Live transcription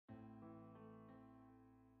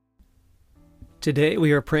Today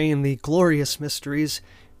we are praying the glorious mysteries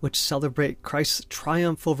which celebrate Christ's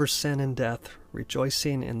triumph over sin and death,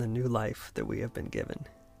 rejoicing in the new life that we have been given.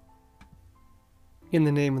 In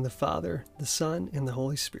the name of the Father, the Son, and the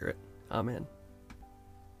Holy Spirit. Amen.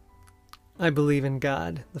 I believe in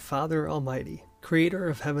God, the Father Almighty, creator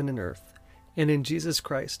of heaven and earth, and in Jesus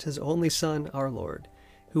Christ, his only Son, our Lord,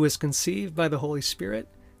 who was conceived by the Holy Spirit,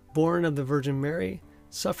 born of the Virgin Mary,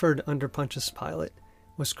 suffered under Pontius Pilate,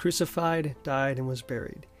 was crucified, died, and was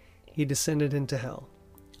buried. He descended into hell.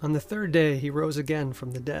 On the third day he rose again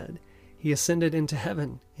from the dead. He ascended into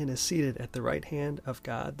heaven and is seated at the right hand of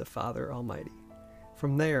God the Father Almighty.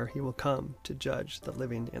 From there he will come to judge the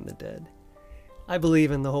living and the dead. I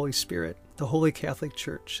believe in the Holy Spirit, the Holy Catholic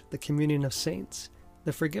Church, the communion of saints,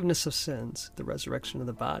 the forgiveness of sins, the resurrection of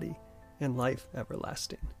the body, and life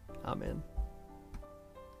everlasting. Amen.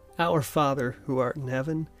 Our Father, who art in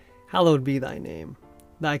heaven, hallowed be thy name.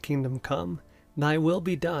 Thy kingdom come, thy will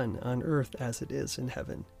be done on earth as it is in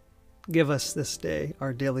heaven. Give us this day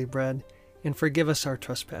our daily bread, and forgive us our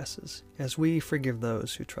trespasses, as we forgive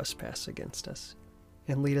those who trespass against us.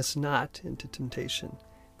 And lead us not into temptation,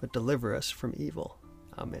 but deliver us from evil.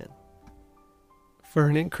 Amen. For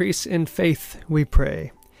an increase in faith, we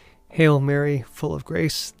pray. Hail Mary, full of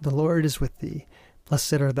grace, the Lord is with thee.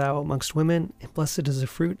 Blessed art thou amongst women, and blessed is the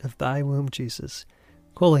fruit of thy womb, Jesus.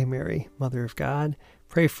 Holy Mary, Mother of God,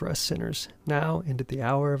 pray for us sinners, now and at the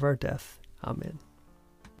hour of our death. Amen.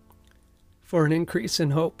 For an increase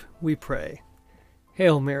in hope, we pray.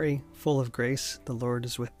 Hail Mary, full of grace, the Lord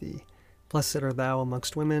is with thee. Blessed art thou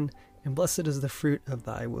amongst women, and blessed is the fruit of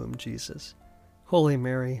thy womb, Jesus. Holy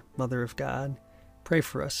Mary, Mother of God, pray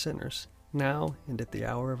for us sinners, now and at the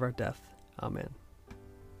hour of our death. Amen.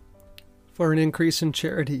 For an increase in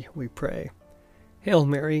charity, we pray. Hail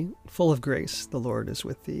Mary, full of grace, the Lord is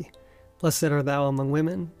with thee. Blessed art thou among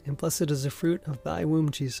women, and blessed is the fruit of thy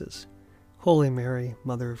womb, Jesus. Holy Mary,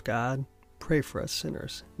 Mother of God, pray for us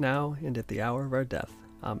sinners, now and at the hour of our death.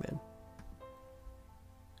 Amen.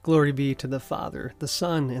 Glory be to the Father, the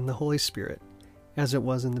Son, and the Holy Spirit, as it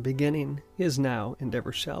was in the beginning, is now, and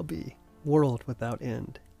ever shall be, world without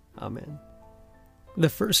end. Amen. The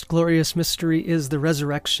first glorious mystery is the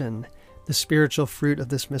resurrection. The spiritual fruit of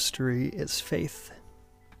this mystery is faith.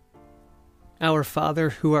 Our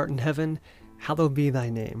Father, who art in heaven, hallowed be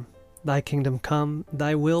thy name. Thy kingdom come,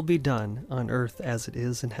 thy will be done, on earth as it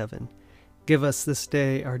is in heaven. Give us this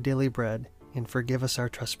day our daily bread, and forgive us our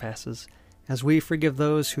trespasses, as we forgive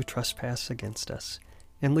those who trespass against us.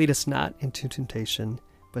 And lead us not into temptation,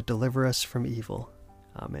 but deliver us from evil.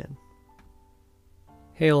 Amen.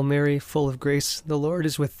 Hail Mary, full of grace, the Lord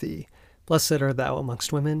is with thee. Blessed art thou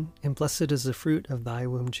amongst women, and blessed is the fruit of thy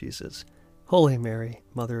womb, Jesus. Holy Mary,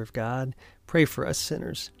 Mother of God, pray for us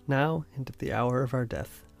sinners, now and at the hour of our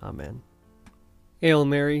death. Amen. Hail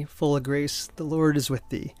Mary, full of grace, the Lord is with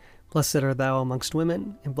thee. Blessed art thou amongst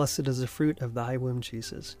women, and blessed is the fruit of thy womb,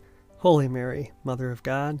 Jesus. Holy Mary, Mother of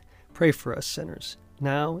God, pray for us sinners,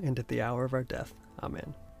 now and at the hour of our death.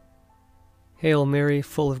 Amen. Hail Mary,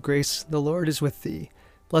 full of grace, the Lord is with thee.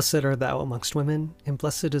 Blessed art thou amongst women, and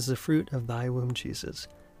blessed is the fruit of thy womb, Jesus.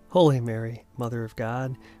 Holy Mary, Mother of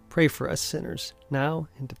God, pray for us sinners, now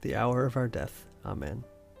and at the hour of our death. Amen.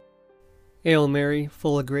 Hail Mary,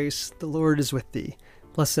 full of grace, the Lord is with thee.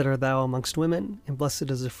 Blessed art thou amongst women, and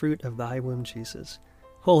blessed is the fruit of thy womb, Jesus.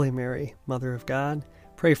 Holy Mary, Mother of God,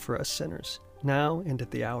 pray for us sinners, now and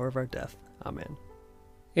at the hour of our death. Amen.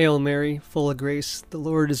 Hail Mary, full of grace, the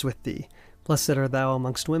Lord is with thee. Blessed art thou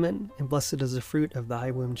amongst women, and blessed is the fruit of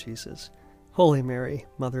thy womb, Jesus. Holy Mary,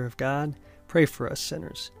 Mother of God, pray for us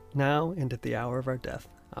sinners, now and at the hour of our death.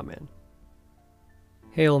 Amen.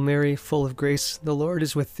 Hail Mary, full of grace, the Lord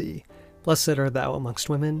is with thee. Blessed art thou amongst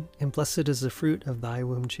women, and blessed is the fruit of thy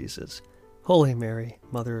womb, Jesus. Holy Mary,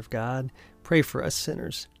 Mother of God, pray for us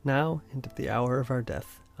sinners, now and at the hour of our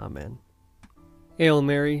death. Amen. Hail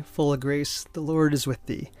Mary, full of grace, the Lord is with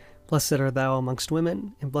thee. Blessed art thou amongst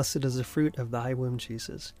women, and blessed is the fruit of thy womb,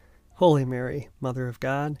 Jesus. Holy Mary, Mother of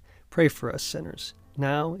God, pray for us sinners,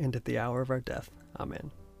 now and at the hour of our death.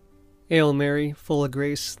 Amen. Hail Mary, full of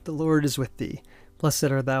grace, the Lord is with thee. Blessed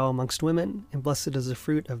art thou amongst women, and blessed is the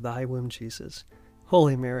fruit of thy womb, Jesus.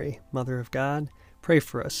 Holy Mary, Mother of God, pray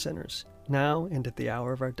for us sinners, now and at the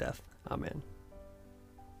hour of our death. Amen.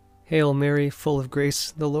 Hail Mary, full of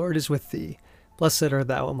grace, the Lord is with thee. Blessed art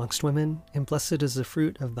thou amongst women, and blessed is the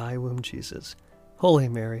fruit of thy womb, Jesus. Holy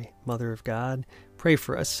Mary, Mother of God, pray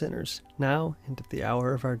for us sinners, now and at the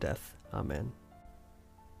hour of our death. Amen.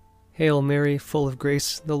 Hail Mary, full of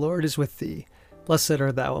grace, the Lord is with thee. Blessed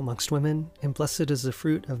art thou amongst women, and blessed is the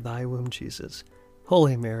fruit of thy womb, Jesus.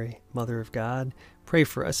 Holy Mary, Mother of God, pray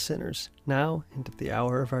for us sinners, now and at the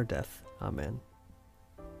hour of our death. Amen.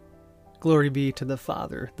 Glory be to the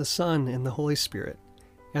Father, the Son, and the Holy Spirit,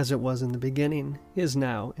 as it was in the beginning, is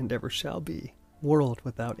now, and ever shall be, world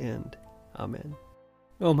without end. Amen.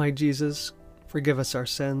 O my Jesus, forgive us our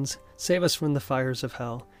sins, save us from the fires of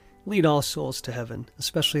hell, lead all souls to heaven,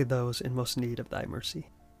 especially those in most need of thy mercy.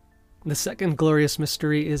 The second glorious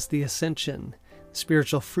mystery is the Ascension. The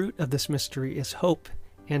spiritual fruit of this mystery is hope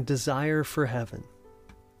and desire for heaven.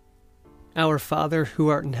 Our Father, who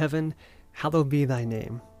art in heaven, hallowed be thy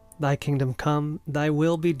name. Thy kingdom come, thy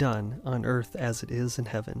will be done, on earth as it is in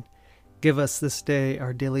heaven. Give us this day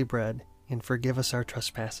our daily bread, and forgive us our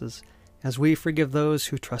trespasses, as we forgive those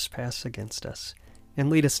who trespass against us. And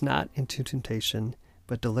lead us not into temptation,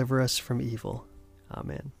 but deliver us from evil.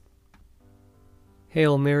 Amen.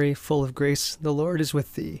 Hail Mary, full of grace, the Lord is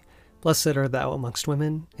with thee. Blessed art thou amongst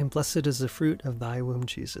women, and blessed is the fruit of thy womb,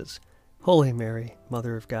 Jesus. Holy Mary,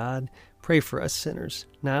 Mother of God, pray for us sinners,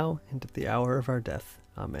 now and at the hour of our death.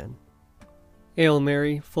 Amen. Hail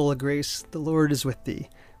Mary, full of grace, the Lord is with thee.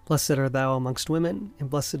 Blessed art thou amongst women, and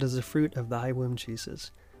blessed is the fruit of thy womb, Jesus.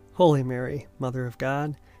 Holy Mary, Mother of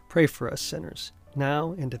God, pray for us sinners,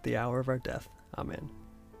 now and at the hour of our death. Amen.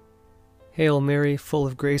 Hail Mary, full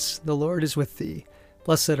of grace, the Lord is with thee.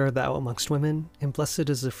 Blessed art thou amongst women, and blessed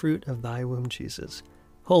is the fruit of thy womb, Jesus.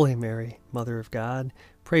 Holy Mary, Mother of God,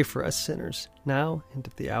 pray for us sinners, now and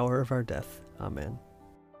at the hour of our death. Amen.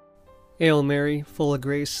 Hail Mary, full of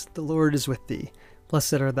grace, the Lord is with thee.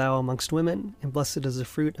 Blessed art thou amongst women, and blessed is the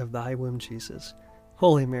fruit of thy womb, Jesus.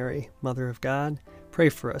 Holy Mary, Mother of God, pray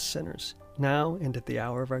for us sinners, now and at the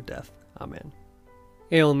hour of our death. Amen.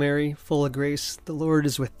 Hail Mary, full of grace, the Lord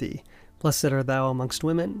is with thee. Blessed art thou amongst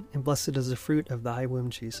women, and blessed is the fruit of thy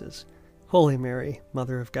womb, Jesus. Holy Mary,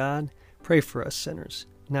 Mother of God, pray for us sinners,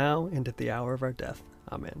 now and at the hour of our death.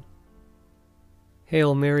 Amen.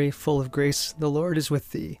 Hail Mary, full of grace, the Lord is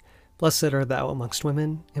with thee. Blessed art thou amongst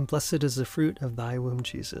women, and blessed is the fruit of thy womb,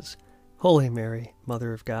 Jesus. Holy Mary,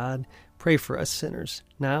 Mother of God, pray for us sinners,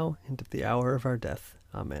 now and at the hour of our death.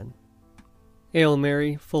 Amen. Hail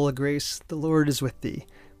Mary, full of grace, the Lord is with thee.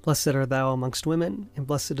 Blessed art thou amongst women, and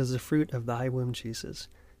blessed is the fruit of thy womb, Jesus.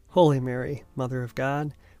 Holy Mary, Mother of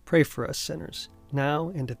God, pray for us sinners, now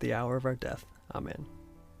and at the hour of our death. Amen.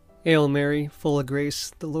 Hail Mary, full of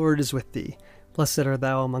grace, the Lord is with thee. Blessed art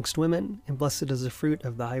thou amongst women, and blessed is the fruit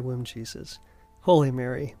of thy womb, Jesus. Holy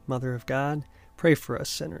Mary, Mother of God, pray for us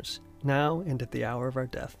sinners, now and at the hour of our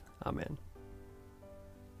death. Amen.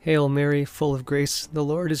 Hail Mary, full of grace, the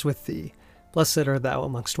Lord is with thee. Blessed art thou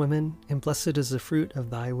amongst women, and blessed is the fruit of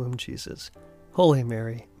thy womb, Jesus. Holy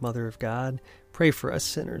Mary, Mother of God, pray for us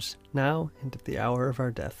sinners, now and at the hour of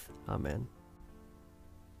our death. Amen.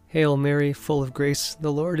 Hail Mary, full of grace,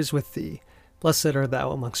 the Lord is with thee. Blessed art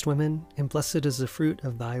thou amongst women, and blessed is the fruit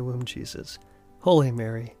of thy womb, Jesus. Holy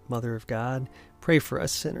Mary, Mother of God, pray for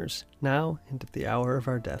us sinners, now and at the hour of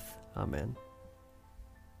our death. Amen.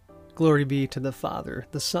 Glory be to the Father,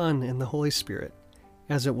 the Son, and the Holy Spirit,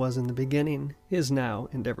 as it was in the beginning, is now,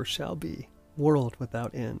 and ever shall be, world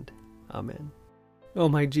without end. Amen. O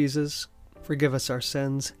my Jesus, forgive us our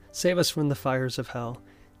sins, save us from the fires of hell,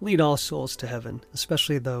 lead all souls to heaven,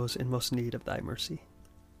 especially those in most need of thy mercy.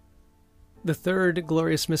 The third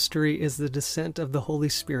glorious mystery is the descent of the Holy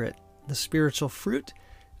Spirit. The spiritual fruit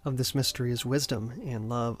of this mystery is wisdom and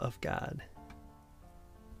love of God.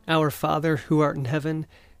 Our Father, who art in heaven,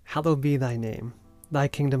 hallowed be thy name. Thy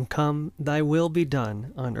kingdom come, thy will be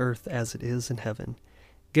done, on earth as it is in heaven.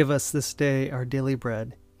 Give us this day our daily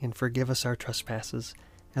bread, and forgive us our trespasses,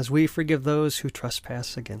 as we forgive those who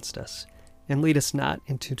trespass against us. And lead us not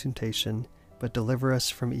into temptation, but deliver us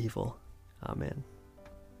from evil. Amen.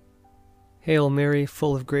 Hail Mary,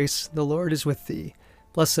 full of grace, the Lord is with thee.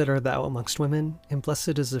 Blessed art thou amongst women, and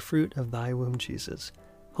blessed is the fruit of thy womb, Jesus.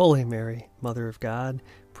 Holy Mary, Mother of God,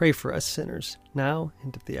 pray for us sinners, now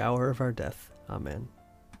and at the hour of our death. Amen.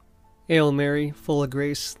 Hail Mary, full of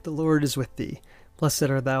grace, the Lord is with thee. Blessed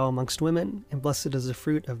art thou amongst women, and blessed is the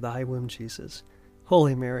fruit of thy womb, Jesus.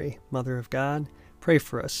 Holy Mary, Mother of God, pray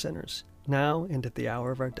for us sinners, now and at the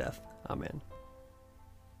hour of our death. Amen.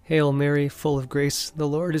 Hail Mary, full of grace, the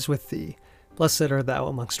Lord is with thee. Blessed art thou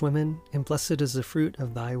amongst women, and blessed is the fruit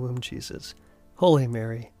of thy womb, Jesus. Holy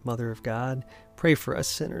Mary, Mother of God, pray for us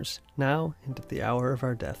sinners, now and at the hour of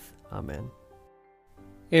our death. Amen.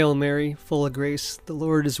 Hail Mary, full of grace, the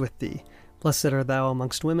Lord is with thee. Blessed art thou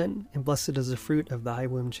amongst women, and blessed is the fruit of thy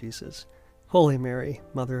womb, Jesus. Holy Mary,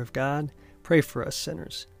 Mother of God, pray for us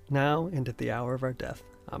sinners, now and at the hour of our death.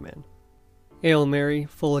 Amen. Hail Mary,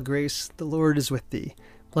 full of grace, the Lord is with thee.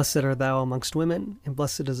 Blessed art thou amongst women, and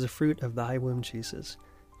blessed is the fruit of thy womb, Jesus.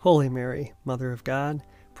 Holy Mary, Mother of God,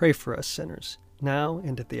 pray for us sinners, now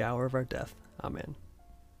and at the hour of our death. Amen.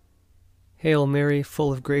 Hail Mary,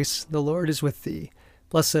 full of grace, the Lord is with thee.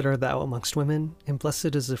 Blessed art thou amongst women, and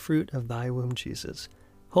blessed is the fruit of thy womb, Jesus.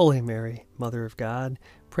 Holy Mary, Mother of God,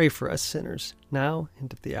 pray for us sinners, now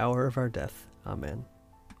and at the hour of our death. Amen.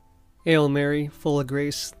 Hail Mary, full of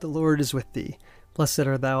grace, the Lord is with thee. Blessed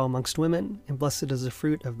art thou amongst women, and blessed is the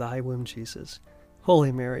fruit of thy womb, Jesus.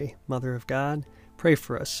 Holy Mary, Mother of God, pray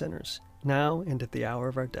for us sinners, now and at the hour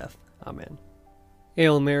of our death. Amen.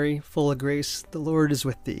 Hail Mary, full of grace, the Lord is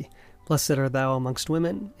with thee. Blessed art thou amongst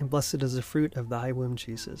women, and blessed is the fruit of thy womb,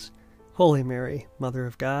 Jesus. Holy Mary, Mother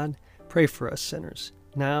of God, pray for us sinners,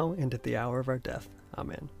 now and at the hour of our death.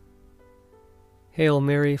 Amen. Hail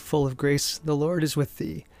Mary, full of grace, the Lord is with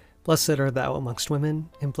thee. Blessed art thou amongst women,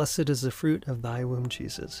 and blessed is the fruit of thy womb,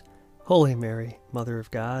 Jesus. Holy Mary, Mother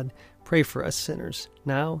of God, pray for us sinners,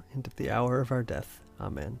 now and at the hour of our death.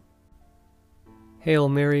 Amen. Hail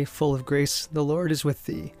Mary, full of grace, the Lord is with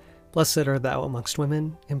thee. Blessed art thou amongst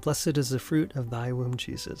women, and blessed is the fruit of thy womb,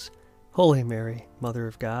 Jesus. Holy Mary, Mother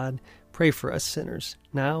of God, pray for us sinners,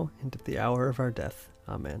 now and at the hour of our death.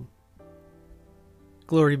 Amen.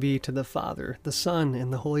 Glory be to the Father, the Son,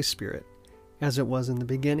 and the Holy Spirit, as it was in the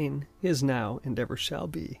beginning, is now, and ever shall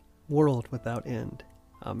be, world without end.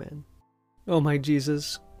 Amen. O my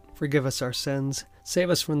Jesus, forgive us our sins, save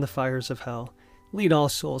us from the fires of hell, lead all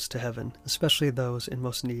souls to heaven, especially those in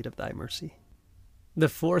most need of thy mercy. The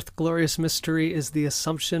fourth glorious mystery is the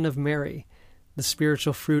Assumption of Mary. The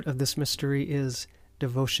spiritual fruit of this mystery is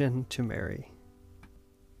devotion to Mary.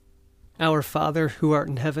 Our Father, who art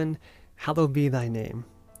in heaven, hallowed be thy name.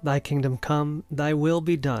 Thy kingdom come, thy will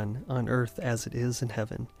be done, on earth as it is in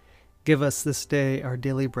heaven. Give us this day our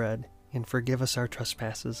daily bread, and forgive us our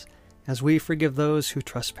trespasses, as we forgive those who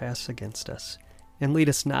trespass against us. And lead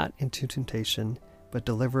us not into temptation, but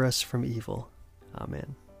deliver us from evil.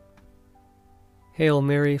 Amen. Hail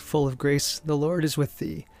Mary, full of grace, the Lord is with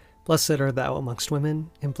thee. Blessed art thou amongst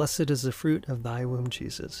women, and blessed is the fruit of thy womb,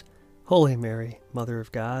 Jesus. Holy Mary, Mother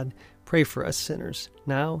of God, pray for us sinners,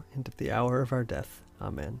 now and at the hour of our death.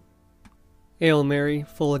 Amen. Hail Mary,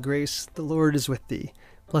 full of grace, the Lord is with thee.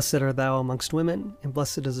 Blessed art thou amongst women, and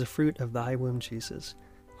blessed is the fruit of thy womb, Jesus.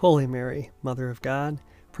 Holy Mary, Mother of God,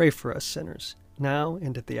 pray for us sinners, now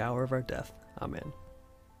and at the hour of our death. Amen.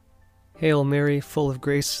 Hail Mary, full of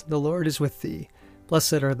grace, the Lord is with thee.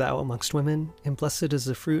 Blessed art thou amongst women, and blessed is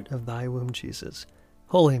the fruit of thy womb, Jesus.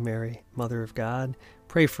 Holy Mary, Mother of God,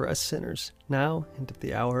 pray for us sinners, now and at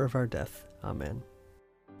the hour of our death. Amen.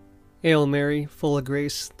 Hail Mary, full of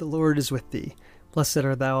grace, the Lord is with thee. Blessed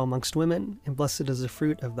art thou amongst women, and blessed is the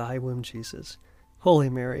fruit of thy womb, Jesus. Holy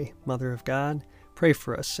Mary, Mother of God, pray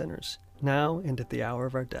for us sinners, now and at the hour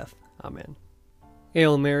of our death. Amen.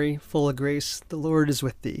 Hail Mary, full of grace, the Lord is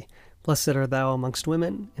with thee. Blessed art thou amongst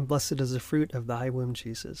women, and blessed is the fruit of thy womb,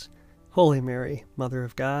 Jesus. Holy Mary, Mother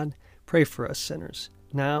of God, pray for us sinners,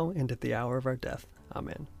 now and at the hour of our death.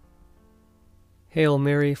 Amen. Hail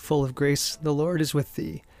Mary, full of grace, the Lord is with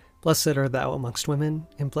thee. Blessed art thou amongst women,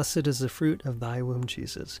 and blessed is the fruit of thy womb,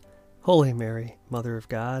 Jesus. Holy Mary, Mother of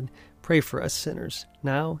God, pray for us sinners,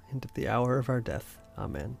 now and at the hour of our death.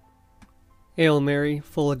 Amen. Hail Mary,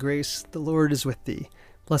 full of grace, the Lord is with thee.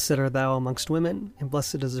 Blessed art thou amongst women, and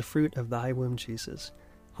blessed is the fruit of thy womb, Jesus.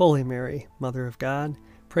 Holy Mary, Mother of God,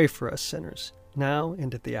 pray for us sinners, now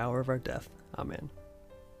and at the hour of our death. Amen.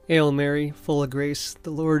 Hail Mary, full of grace,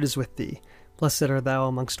 the Lord is with thee. Blessed art thou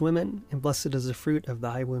amongst women, and blessed is the fruit of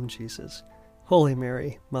thy womb, Jesus. Holy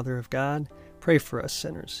Mary, Mother of God, pray for us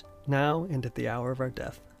sinners, now and at the hour of our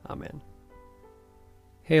death. Amen.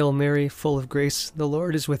 Hail Mary, full of grace, the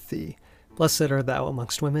Lord is with thee. Blessed art thou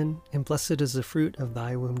amongst women, and blessed is the fruit of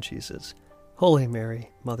thy womb, Jesus. Holy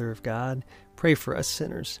Mary, Mother of God, pray for us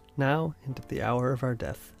sinners, now and at the hour of our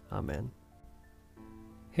death. Amen.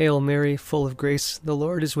 Hail Mary, full of grace, the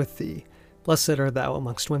Lord is with thee. Blessed art thou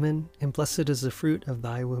amongst women, and blessed is the fruit of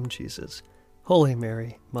thy womb, Jesus. Holy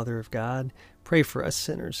Mary, Mother of God, pray for us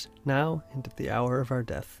sinners, now and at the hour of our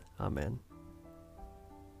death. Amen.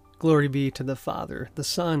 Glory be to the Father, the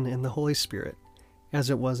Son, and the Holy Spirit, as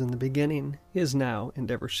it was in the beginning, is now, and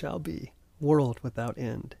ever shall be, world without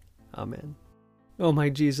end. Amen. O my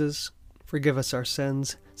Jesus, forgive us our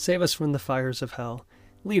sins, save us from the fires of hell,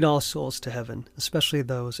 lead all souls to heaven, especially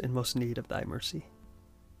those in most need of thy mercy.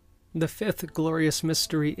 The fifth glorious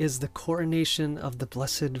mystery is the coronation of the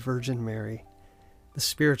Blessed Virgin Mary. The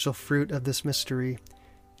spiritual fruit of this mystery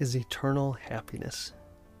is eternal happiness.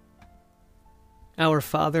 Our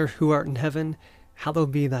Father, who art in heaven,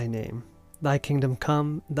 hallowed be thy name. Thy kingdom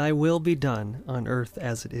come, thy will be done, on earth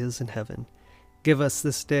as it is in heaven. Give us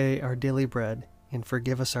this day our daily bread, and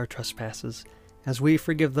forgive us our trespasses, as we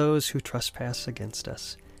forgive those who trespass against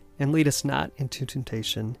us. And lead us not into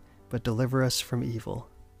temptation, but deliver us from evil.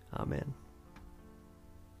 Amen.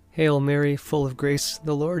 Hail Mary, full of grace,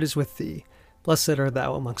 the Lord is with thee. Blessed art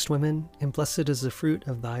thou amongst women, and blessed is the fruit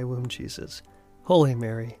of thy womb, Jesus. Holy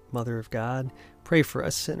Mary, Mother of God, pray for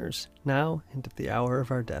us sinners, now and at the hour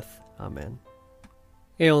of our death. Amen.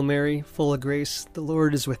 Hail Mary, full of grace, the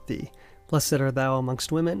Lord is with thee. Blessed art thou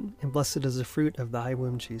amongst women, and blessed is the fruit of thy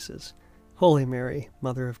womb, Jesus. Holy Mary,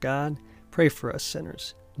 Mother of God, pray for us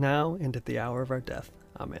sinners, now and at the hour of our death.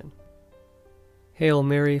 Amen. Hail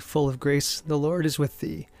Mary, full of grace, the Lord is with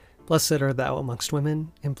thee. Blessed art thou amongst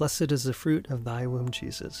women, and blessed is the fruit of thy womb,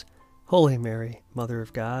 Jesus. Holy Mary, Mother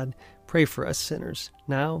of God, pray for us sinners,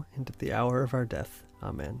 now and at the hour of our death.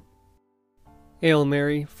 Amen. Hail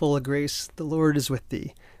Mary, full of grace, the Lord is with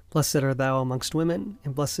thee. Blessed art thou amongst women,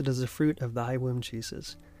 and blessed is the fruit of thy womb,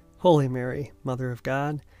 Jesus. Holy Mary, Mother of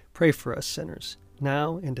God, pray for us sinners,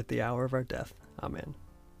 now and at the hour of our death. Amen.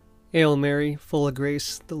 Hail Mary, full of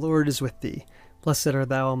grace, the Lord is with thee. Blessed art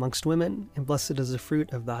thou amongst women, and blessed is the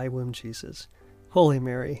fruit of thy womb, Jesus. Holy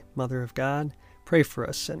Mary, Mother of God, pray for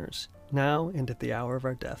us sinners, now and at the hour of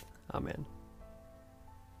our death. Amen.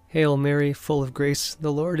 Hail Mary, full of grace,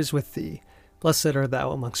 the Lord is with thee. Blessed art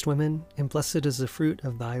thou amongst women, and blessed is the fruit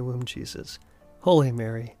of thy womb, Jesus. Holy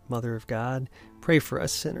Mary, Mother of God, pray for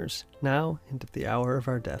us sinners, now and at the hour of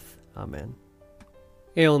our death. Amen.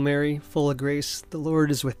 Hail Mary, full of grace, the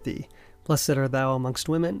Lord is with thee. Blessed art thou amongst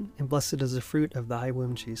women, and blessed is the fruit of thy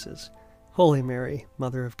womb, Jesus. Holy Mary,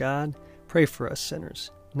 Mother of God, pray for us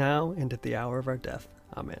sinners, now and at the hour of our death.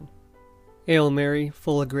 Amen. Hail Mary,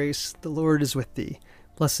 full of grace, the Lord is with thee.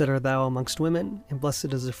 Blessed art thou amongst women, and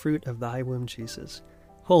blessed is the fruit of thy womb, Jesus.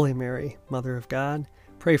 Holy Mary, Mother of God,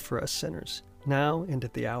 pray for us sinners, now and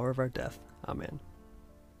at the hour of our death. Amen.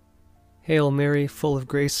 Hail Mary, full of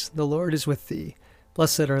grace, the Lord is with thee.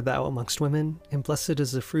 Blessed art thou amongst women, and blessed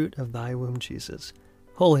is the fruit of thy womb, Jesus.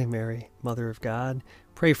 Holy Mary, Mother of God,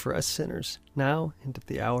 pray for us sinners, now and at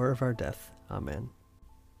the hour of our death. Amen.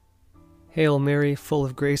 Hail Mary, full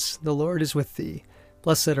of grace, the Lord is with thee.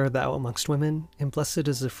 Blessed art thou amongst women, and blessed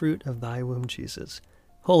is the fruit of thy womb, Jesus.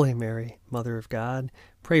 Holy Mary, Mother of God,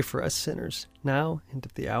 pray for us sinners, now and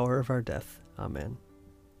at the hour of our death. Amen.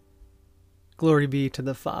 Glory be to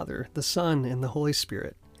the Father, the Son, and the Holy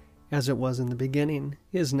Spirit, as it was in the beginning,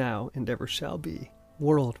 is now, and ever shall be,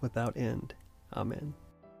 world without end. Amen.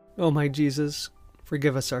 O my Jesus,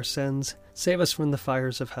 forgive us our sins, save us from the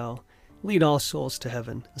fires of hell, lead all souls to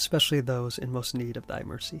heaven, especially those in most need of thy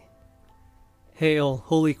mercy. Hail,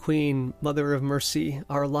 Holy Queen, Mother of Mercy,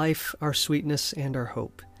 our life, our sweetness, and our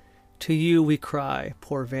hope. To you we cry,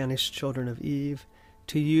 poor vanished children of Eve.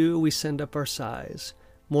 To you we send up our sighs,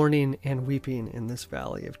 mourning and weeping in this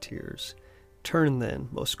valley of tears. Turn then,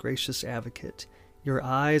 most gracious Advocate, your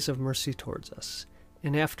eyes of mercy towards us,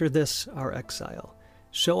 and after this our exile,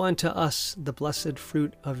 show unto us the blessed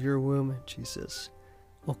fruit of your womb, Jesus.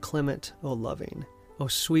 O clement, O loving, O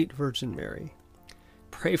sweet Virgin Mary,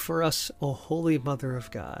 pray for us, O Holy Mother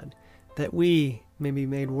of God, that we may be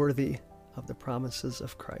made worthy of the promises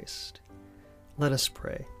of Christ. Let us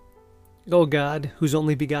pray. O God, whose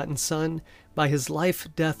only begotten Son, by his life,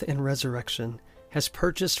 death, and resurrection, has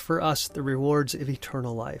purchased for us the rewards of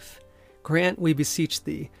eternal life, grant, we beseech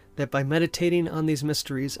thee, that by meditating on these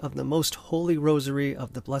mysteries of the most holy Rosary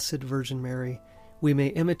of the Blessed Virgin Mary, we may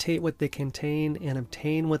imitate what they contain and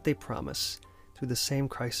obtain what they promise, through the same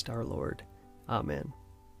Christ our Lord. Amen.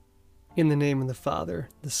 In the name of the Father,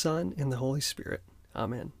 the Son, and the Holy Spirit.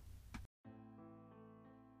 Amen.